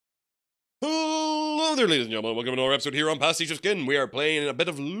Hello there, ladies and gentlemen. Welcome to another episode here on PasticheofSkin. We are playing a bit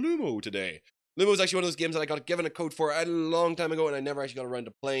of Lumo today. Lumo is actually one of those games that I got given a code for a long time ago, and I never actually got around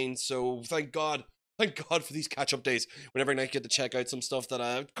to playing. So thank God for these catch-up days. Whenever I get to check out some stuff that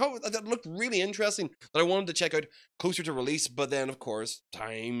looked really interesting, that I wanted to check out closer to release. But then, of course,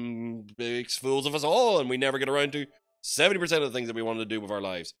 time makes fools of us all, and we never get around to 70% of the things that we wanted to do with our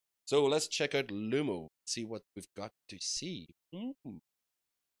lives. So let's check out Lumo. See what we've got to see.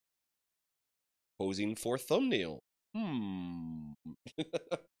 Posing for thumbnail. Oh,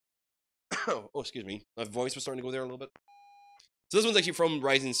 excuse me. My voice was starting to go there a little bit. So this one's actually from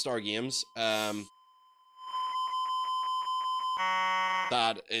Rising Star Games. That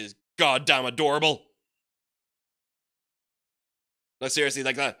is goddamn adorable. No, seriously,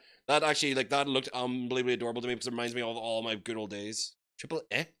 like that actually, like, that looked unbelievably adorable to me because it reminds me of all my good old days. Triple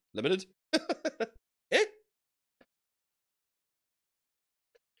limited.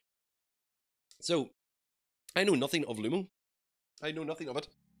 So, I know nothing of Lumo. I know nothing of it.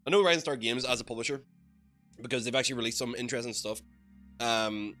 I know Rising Star Games as a publisher because they've actually released some interesting stuff.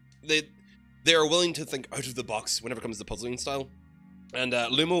 They are willing to think out of the box whenever it comes to puzzling style. And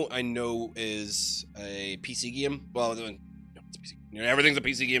Lumo, I know, is a PC game. Well, it's a PC. You know, everything's a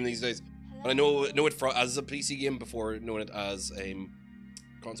PC game these days. But I know it as a PC game before knowing it as a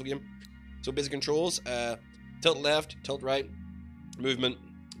console game. So basic controls: tilt left, tilt right, movement,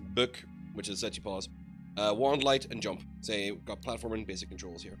 book, which is set you pause, wand, light, and jump. Say, we've got platforming, basic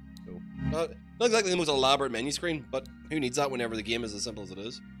controls here. So, not exactly the most elaborate menu screen, but who needs that whenever the game is as simple as it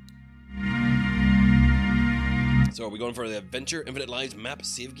is? So, are we going for the Adventure Infinite Lives map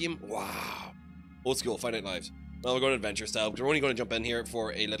save game? Wow. Old school, finite lives. Well, we're going adventure style, because we're only going to jump in here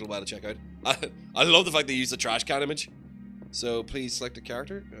for a little while to check out. I love the fact they use the trash can image. So, please select a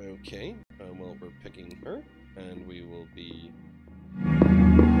character. Okay. Well, we're picking her, and we will be...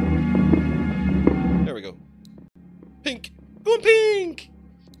 There we go. Pink! Going pink!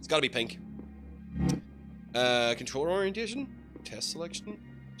 It's gotta be pink. Controller orientation? Test selection?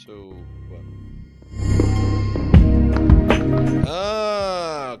 So, what?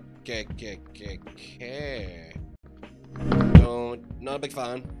 Ah, okay. No, not a big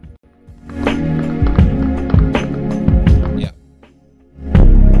fan. Yeah.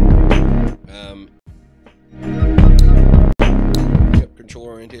 Yep,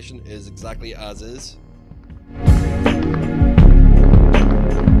 controller orientation is exactly as is.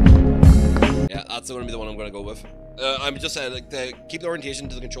 Yeah, that's going to be the one I'm going to go with. I'm just saying, like, to keep the orientation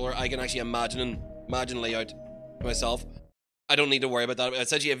to the controller, I can actually imagine layout myself. I don't need to worry about that.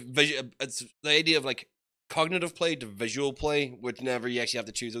 Essentially, it's the idea of, like, cognitive play to visual play, which never you actually have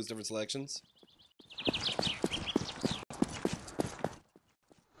to choose those different selections.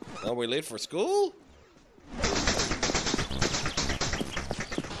 Are we late for school?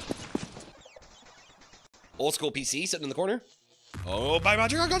 Old school PC sitting in the corner. Oh, by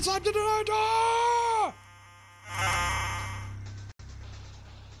magic, I got slapped into the door!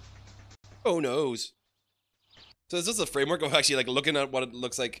 Oh, noes. So is this a framework of actually, like, looking at what it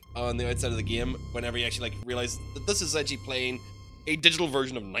looks like on the outside of the game whenever you actually, like, realize that this is actually playing a digital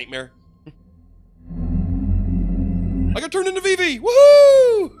version of Nightmare? I got turned into Vivi!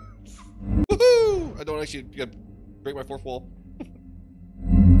 Woohoo! Woohoo! I don't actually break my fourth wall.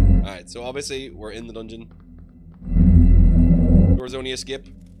 Alright, so obviously we're in the dungeon. Doors only escape.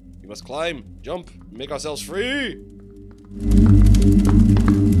 We must climb, jump, make ourselves free!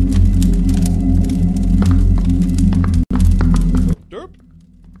 Derp.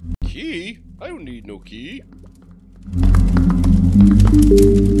 Key? I don't need no key.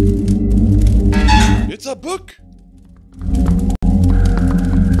 It's a book!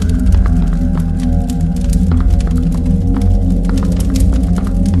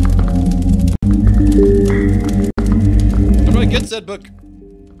 How do I get said book?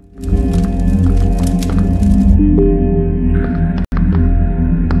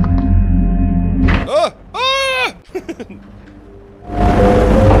 Ah! Ah!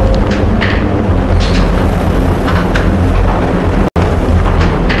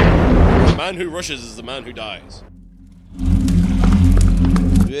 The man who rushes is the man who dies.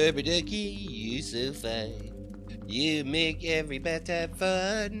 Rubber ducky, you so fine. You make every bat have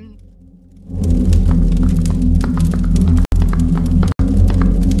fun.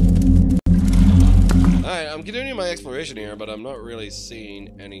 Alright, I'm continuing my exploration here, but I'm not really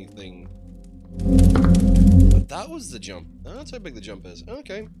seeing anything. But that was the jump. That's how big the jump is.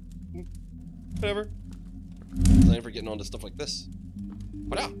 Okay. Whatever. Designed for getting onto stuff like this.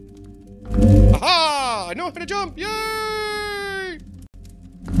 What? Aha! I know how to jump! Yay!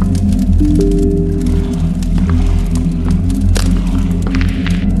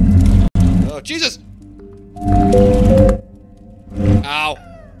 Oh, Jesus!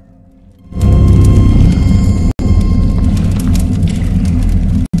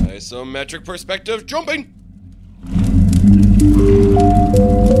 Isometric perspective jumping!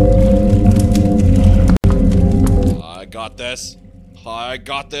 I got this. I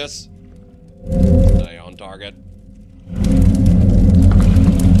got this. Stay on target.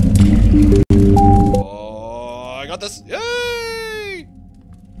 Oh, I got this. Yay!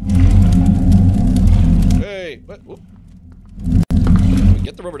 Hey, what? Whoop. Can we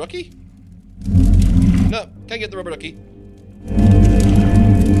get the rubber ducky? No, can't get the rubber ducky.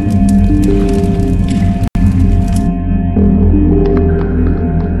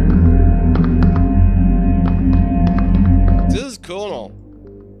 This is cool and all.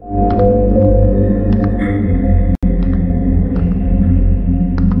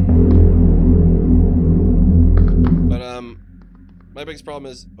 But my biggest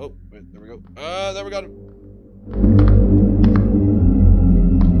problem is, oh wait, there we go. There we got it.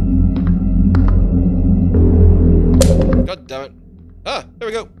 God damn it. Ah, there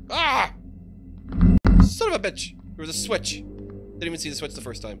we go. Ah! Son of a bitch. There was a switch. Didn't even see the switch the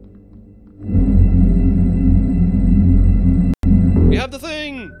first time. We have the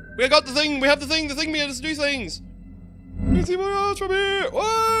thing! We got the thing! We have the thing! The thing made us do things! You can see my ass from here!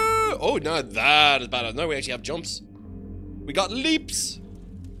 Whoa! Oh, now that is bad. Now we actually have jumps. We got leaps!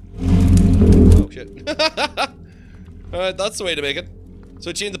 Oh, shit. Alright, that's the way to make it.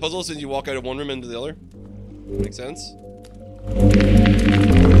 So change the puzzle since you walk out of one room into the other. Makes sense.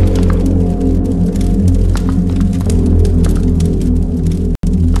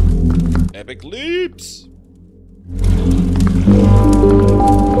 Epic leaps!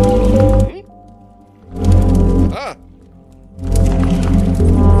 Ah!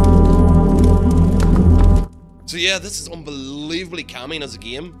 So yeah, this is unbelievably calming as a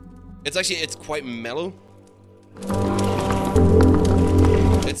game. It's quite mellow.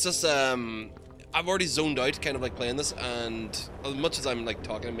 It's just, I've already zoned out kind of like playing this, and as much as I'm like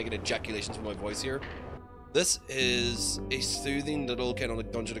talking and making ejaculations with my voice here, this is a soothing little kind of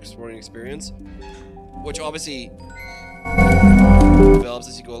like dungeon exploring experience, which obviously develops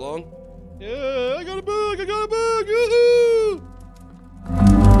as you go along. Yeah, I got a book! I got a book! Yoo-hoo!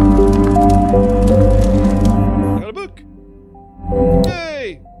 I got a book!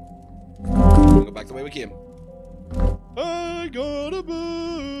 Yay! We'll go back the way we came. I got a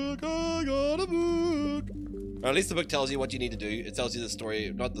book! I got a book! Or at least the book tells you what you need to do. It tells you the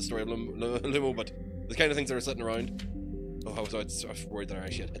story, not the story of Lumo, but the kind of things that are sitting around. Oh, I was worried that I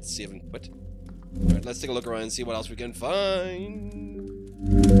actually had save and quit. Alright, let's take a look around and see what else we can find.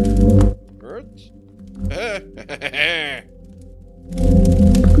 Alright. I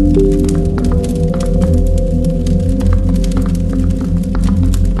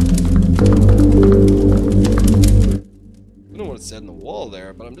don't know what it said in the wall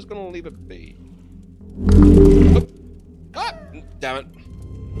there, but I'm just gonna leave it be. Oh. Ah! Damn it.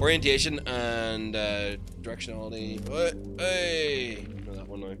 Orientation and directionality. Hey! No, that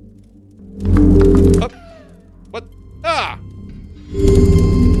one now. Up! What? Ah!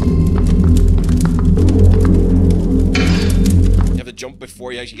 You have to jump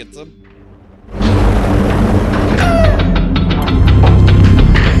before you actually get to them.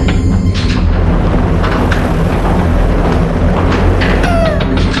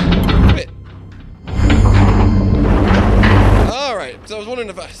 Alright, so I was wondering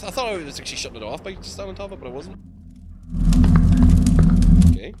if I thought I was actually shutting it off by just standing on top of it, but I wasn't.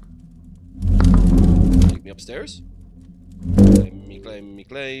 Okay. Take me upstairs. Claim me, claim me,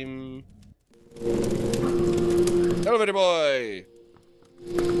 claim. Elevator boy!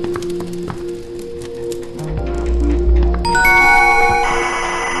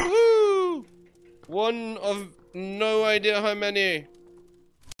 Woo! One of no idea how many.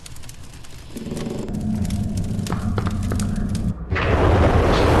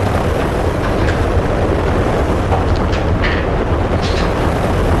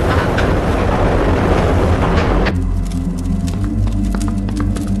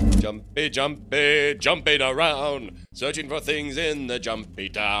 Jumpy, jumping around, searching for things in the jumpy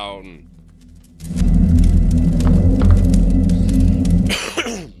town.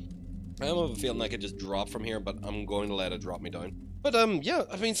 I am of a feeling I could just drop from here, but I'm going to let it drop me down. But yeah,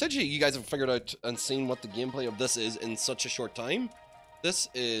 I mean, essentially you guys have figured out and seen what the gameplay of this is in such a short time. This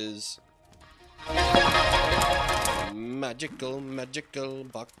is magical, magical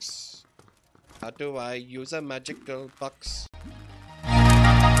box. How do I use a magical box?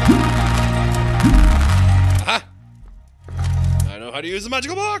 Aha! I know how to use the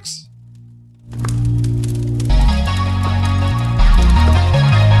magical box!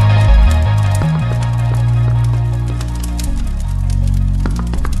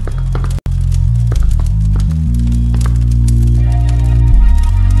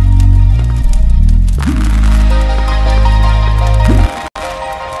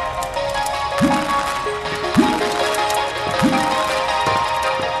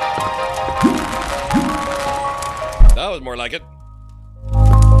 like it.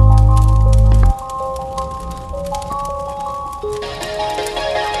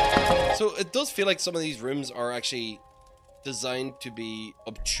 So it does feel like some of these rooms are actually designed to be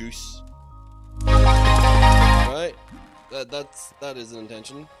obtuse. Right? That is an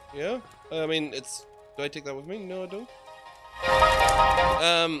intention. Yeah? I mean, it's... Do I take that with me? No, I don't.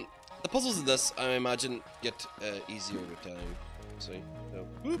 The puzzles in this, I imagine, get easier with time. See? So,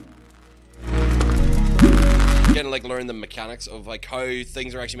 whoop. Kind of like learn the mechanics of like how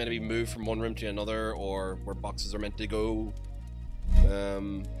things are actually meant to be moved from one room to another, or where boxes are meant to go.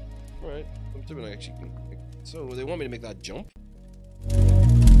 Alright. I'm doing actually. So they want me to make that jump.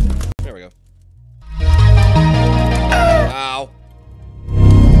 There we go. Ow.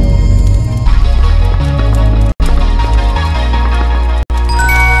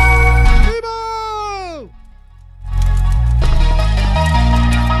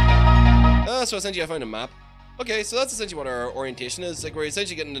 So essentially I found a map. Okay, so that's essentially what our orientation is. Like, we're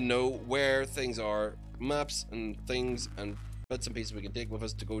essentially getting to know where things are, maps and things and bits and pieces we can take with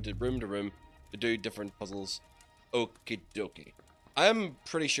us to go to room to do different puzzles. Okie dokie. I'm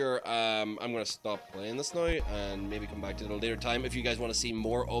pretty sure I'm gonna stop playing this now and maybe come back to it at a later time if you guys want to see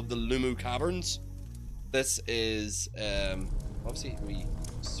more of the Lumo caverns. This is obviously we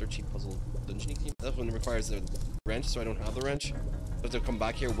searchy puzzle dungeony game. That one requires the wrench, so I don't have the wrench. I have to come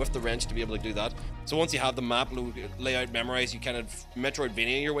back here with the wrench to be able to do that. So once you have the map layout memorized, you kind of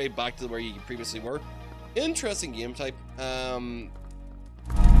Metroidvania your way back to where you previously were. Interesting game type.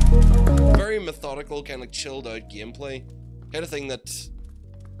 Very methodical, kind of chilled out gameplay. Kind of thing that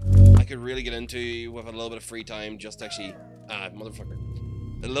I could really get into with a little bit of free time, just to actually, motherfucker.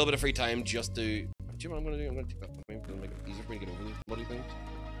 A little bit of free time just to, do you know what I'm gonna do? I'm gonna take that with me, because it'll make it easier for me to get over these bloody things.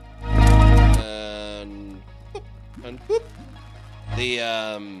 And whoop.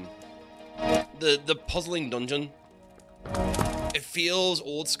 The puzzling dungeon. It feels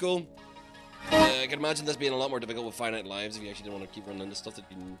old school. I can imagine this being a lot more difficult with finite lives if you actually didn't want to keep running into stuff that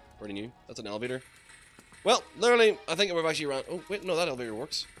you already knew. That's an elevator. Well, literally, I think we've actually ran. Oh wait, no, that elevator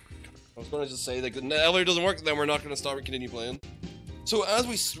works. I was going to just say that the elevator doesn't work, then we're not going to start and continue playing. So as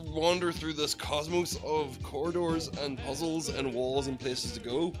we wander through this cosmos of corridors and puzzles and walls and places to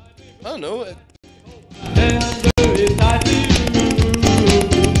go, I don't know.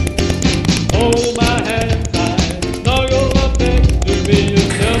 Hold my hand tight, snuggle up next to me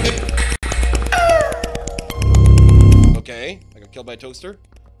and tell me. Okay, I got killed by a toaster.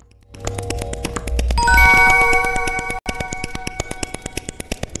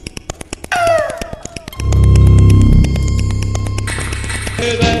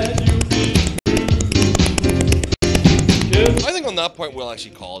 I think on that point we'll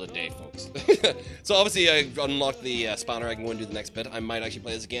actually call it a day, folks. So obviously I unlocked the spanner. I can go and do the next bit. I might actually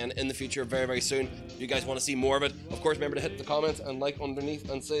play this again in the future very, very soon. If you guys want to see more of it, of course, remember to hit the comments and like underneath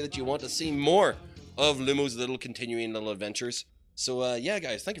and say that you want to see more of Lumo's continuing little adventures. So yeah,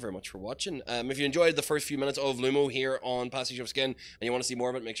 guys, thank you very much for watching. If you enjoyed the first few minutes of Lumo here on PasticheofSkin and you want to see more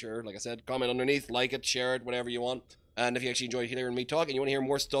of it, make sure, like I said, comment underneath, like it, share it, whatever you want. And if you actually enjoyed hearing me talk and you want to hear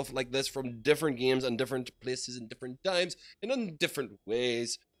more stuff like this from different games and different places and different times and in different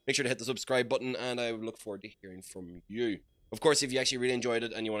ways, make sure to hit the subscribe button, and I look forward to hearing from you. Of course, if you actually really enjoyed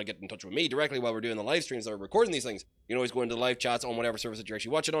it and you want to get in touch with me directly while we're doing the live streams that are recording these things, you can always go into the live chats on whatever service that you're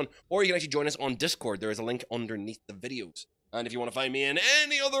actually watching on, or you can actually join us on Discord. There is a link underneath the videos. And if you want to find me in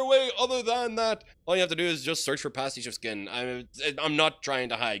any other way other than that, all you have to do is just search for PasticheofSkin. I'm not trying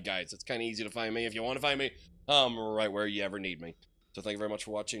to hide, guys. It's kind of easy to find me. If you want to find me, I'm right where you ever need me. So thank you very much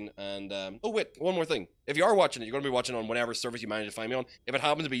for watching. And, oh wait, one more thing. If you are watching it, you're going to be watching on whatever service you manage to find me on. If it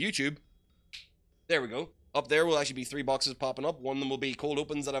happens to be YouTube, there we go. Up there will actually be 3 boxes popping up. One of them will be cold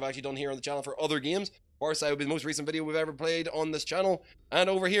opens that I've actually done here on the channel for other games. Far Side will be the most recent video we've ever played on this channel. And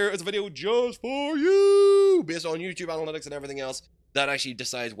over here is a video just for you, based on YouTube analytics and everything else that actually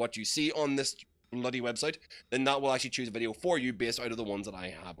decides what you see on this bloody website. Then that will actually choose a video for you based out of the ones that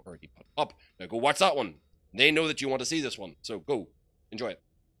I have already put up. Now go watch that one. They know that you want to see this one, so go, enjoy it.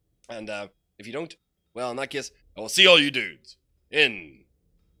 And if you don't, well, in that case, I will see all you dudes in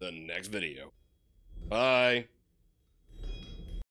the next video. Bye.